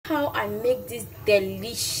how I make this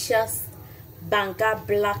delicious Banga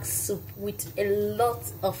black soup with a lot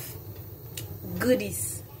of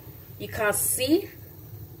goodies. You can see,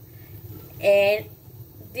 and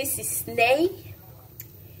this is snail,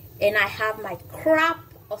 and I have my crab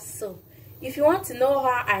also. If you want to know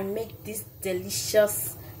how I make this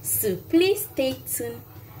delicious soup, please stay tuned.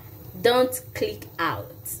 Don't click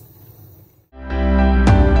out.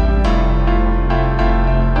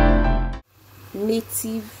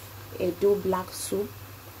 Native Edo black soup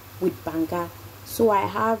with Banga. So I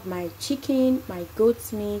have my chicken, my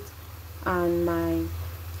goat meat, and my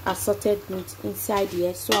assorted meat inside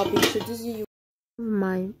here. So I'll be introducing you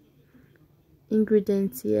my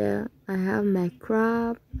ingredients here. I have my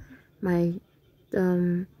crab, my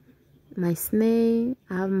snail,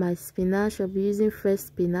 I have my spinach. I'll be using fresh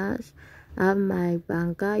spinach. I have my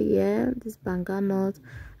Banga here, this Banga nut.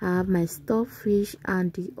 I have my stuffed fish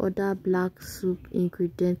and the other black soup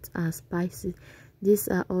ingredients and spices. These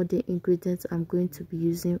are all the ingredients I'm going to be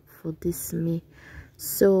using for this meal.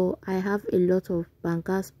 So I have a lot of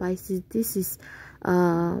Banga spices. This is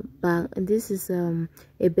a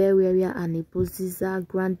bereria and a ozizi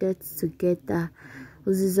grounded together.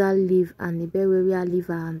 Ozizi leaf and a bereria leaf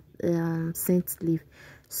and scent leaf.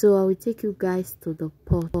 So I will take you guys to the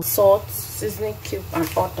pot. Salt, seasoning cube, and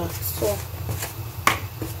other. So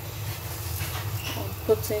I'm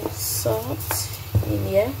putting salt in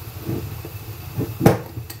here.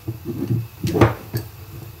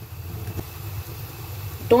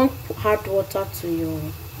 Don't add water to your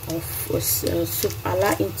soup.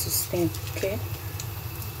 Allow it to steam. Okay.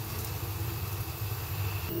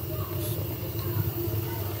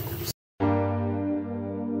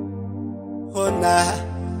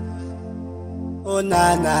 Oh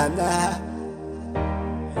na na na.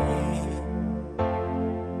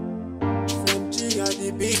 From G on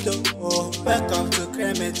the beat, oh, welcome to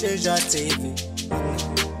Creme Treasure TV.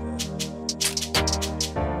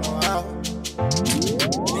 Wow.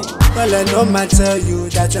 Don't let no man tell you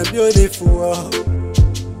that you're beautiful. Oh.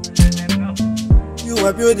 You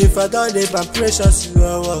are beautiful, don't live and precious.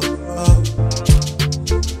 Oh, oh.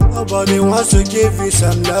 Nobody wants to give you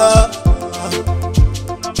some love.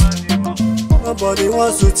 Nobody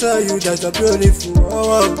wants to tell you that you're beautiful.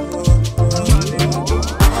 Oh,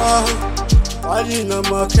 all you know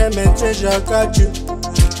more Creme Treasure got you.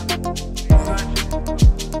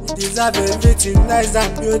 You deserve everything nice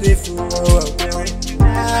and beautiful.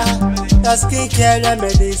 The skincare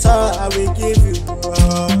remedies, all I will give you.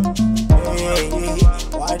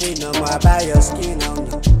 What you know more about your skin?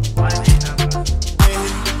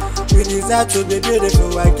 You deserve to be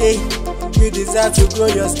beautiful again. You deserve to grow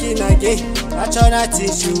your skin again. Natural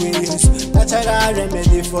things you will use, natural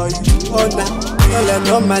remedy for you. Oh nah, don't let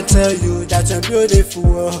no man tell you that you're beautiful.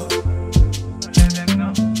 Oh.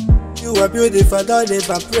 You are beautiful, don't live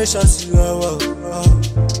and precious. Oh, oh.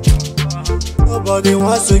 Nobody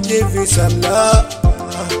wants to give you some love.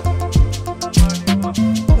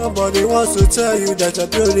 Nobody wants to tell you that you're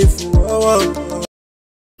beautiful. Oh, oh.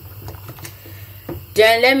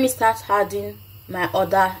 Then let me start adding my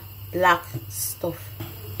other black stuff.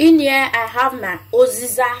 In here I have my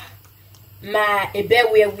ozizi, my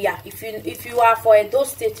bereria. If you are for Edo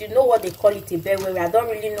State, you know what they call it, bereria. I don't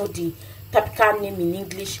really know the topical name in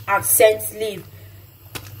English. And scent leaf.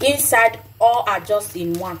 Inside all are just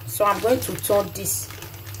in one. So I'm going to turn this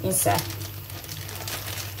inside.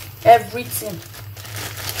 Everything.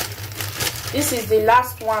 This is the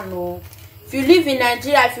last one. Oh. If you live in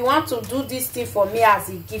Nigeria, if you want to do this thing for me as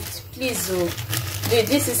a gift, please. Oh,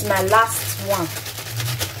 this is my last one.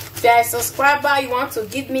 If you're a subscriber, you want to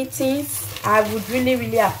give me things, I would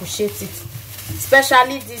really appreciate it.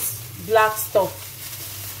 Especially this black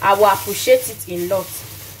stuff, I will appreciate it a lot.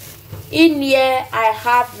 In here I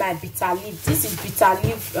have my bitter leaf. This is bitter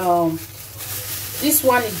leaf. This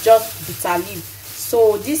one is just bitter leaf.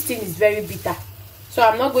 So this thing is very bitter. So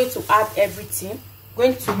I'm not going to add everything. I'm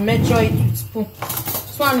going to measure it with spoon.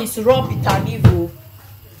 This one is raw bitter leaf. Oh.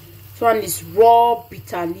 This one is raw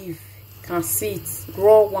bitter leaf. You can see it,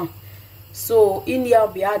 raw one. So in here I'll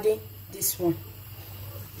be adding this one.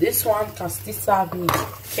 This one can still serve me.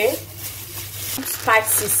 Okay.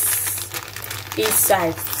 Spices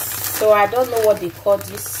inside. So I don't know what they call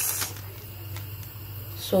this.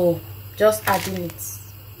 So just adding it.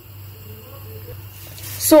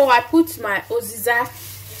 So I put my ozizi.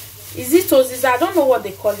 Is it ozizi? I don't know what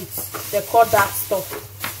they call it. They call that stuff.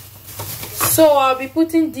 So I'll be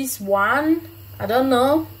putting this one. I don't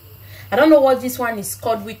know what this one is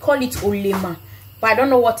called. We call it olema, but I don't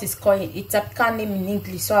know what it's called. It's a typical name in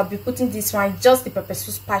English. So I'll be putting this one, just the pepper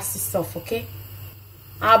soup spicy stuff. Okay.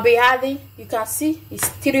 I'll be adding, you can see it's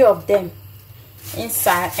 3 of them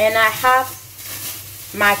inside, and I have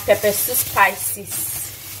my pepper soup spices.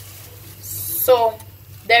 So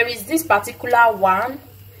there is this particular one,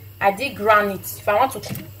 I did grind it. If I want to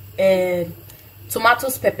cook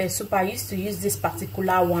tomatoes pepper soup, I used to use this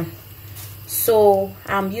particular one, so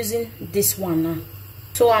I'm using this one now.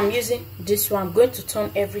 So I'm using this one. I'm going to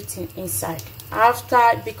turn everything inside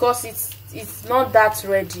after, because it's not that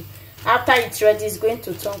ready. After it's ready, it's going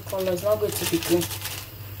to turn color. It's not going to be green.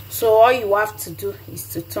 So all you have to do is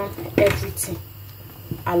to turn everything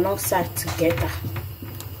alongside together.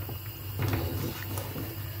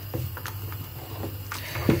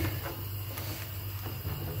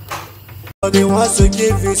 Nobody wants to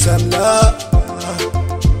give you some love.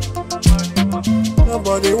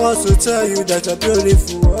 Nobody wants to tell you that you're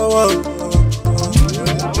beautiful.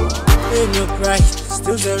 Ain't no cry,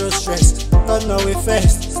 still zero stress. Don't know it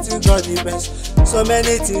first, still got the best. So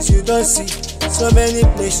many things you don't see, so many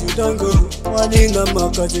places you don't go. Money no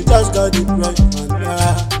more, cause you just got the bread.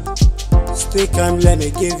 Stay calm, let me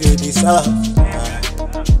give you this up.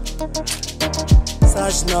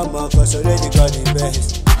 Search no more, cause already got the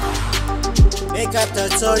best. Make a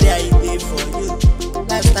tutorial, it did for you.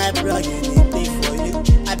 Lifestyle blogging, it did for you.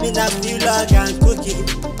 I been a vlog and cooking.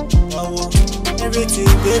 Oh,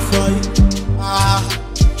 everything did for you.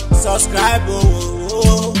 Subscribe,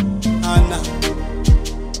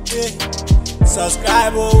 yeah.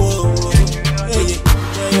 Subscribe, yeah.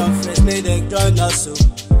 Tell your friends, may they join us, so.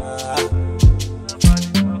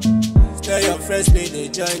 Tell your friends, may they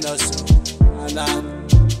join us, so.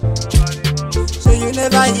 So you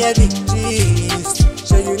never hear the gist,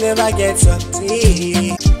 so you never get something.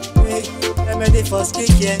 Hey, I'm ready for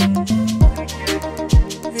skincare,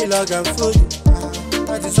 vlog and food.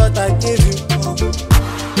 That is what I give you.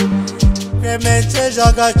 Clemente,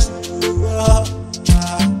 I got you.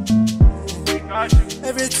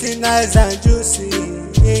 Everything nice and juicy.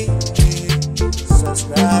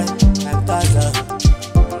 Subscribe and thumbs up.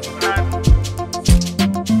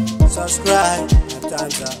 Subscribe and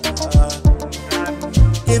thumbs up.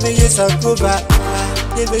 Giving you some good vibe,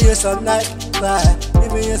 giving you some nice vibe,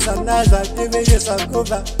 giving you some nice vibe, giving you some good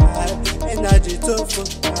vibe. Energy too full.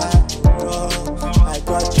 I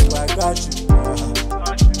got you, I got you.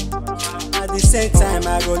 At the same time,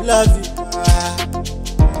 I go love you.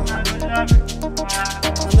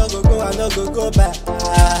 I no go back.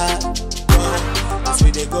 As we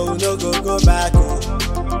dey go, we no go back.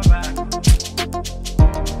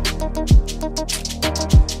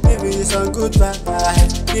 Giving you some good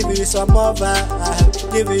vibe, giving you some more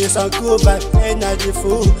vibe, giving you some cool vibe, energy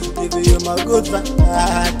full, giving you my good vibe.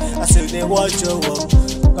 I say they watch you,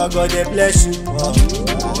 God they bless you.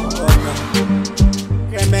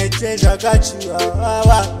 Clemente, I got you.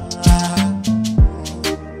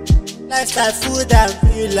 Lifestyle, food and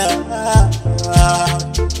vlog.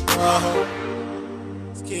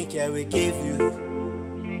 Skincare we give you.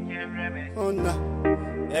 Oh no,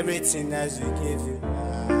 everything as we give you.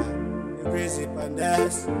 You crazy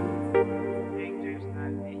pandas.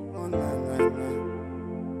 Oh no.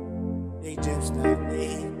 Big James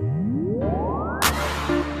Stanley.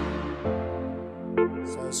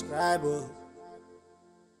 Subscribe.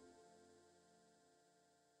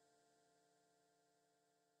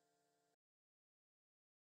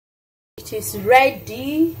 It is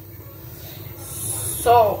ready,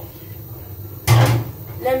 so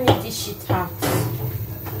let me dish it out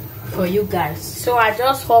for you guys. So I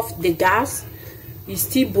just off the gas. It's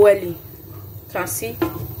still boiling. You can see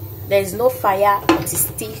there is no fire, but it's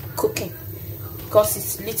still cooking because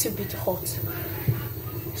it's a little bit hot.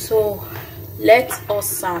 So let us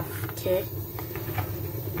serve. Okay,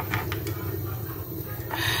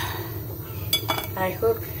 I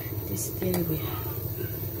hope this thing will.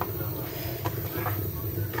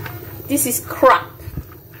 This is crap.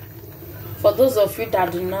 For those of you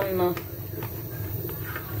that do not know.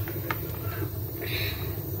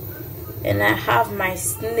 And I have my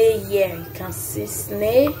snail here. You can see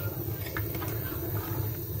snail.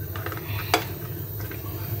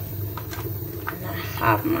 And I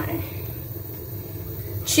have my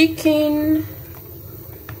chicken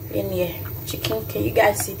in here. Chicken. Can you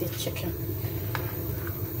guys see the chicken?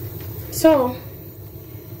 So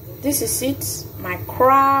this is it. My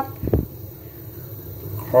crab,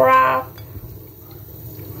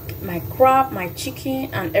 my chicken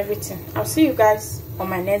and everything. I'll see you guys on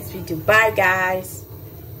my next video. Bye guys.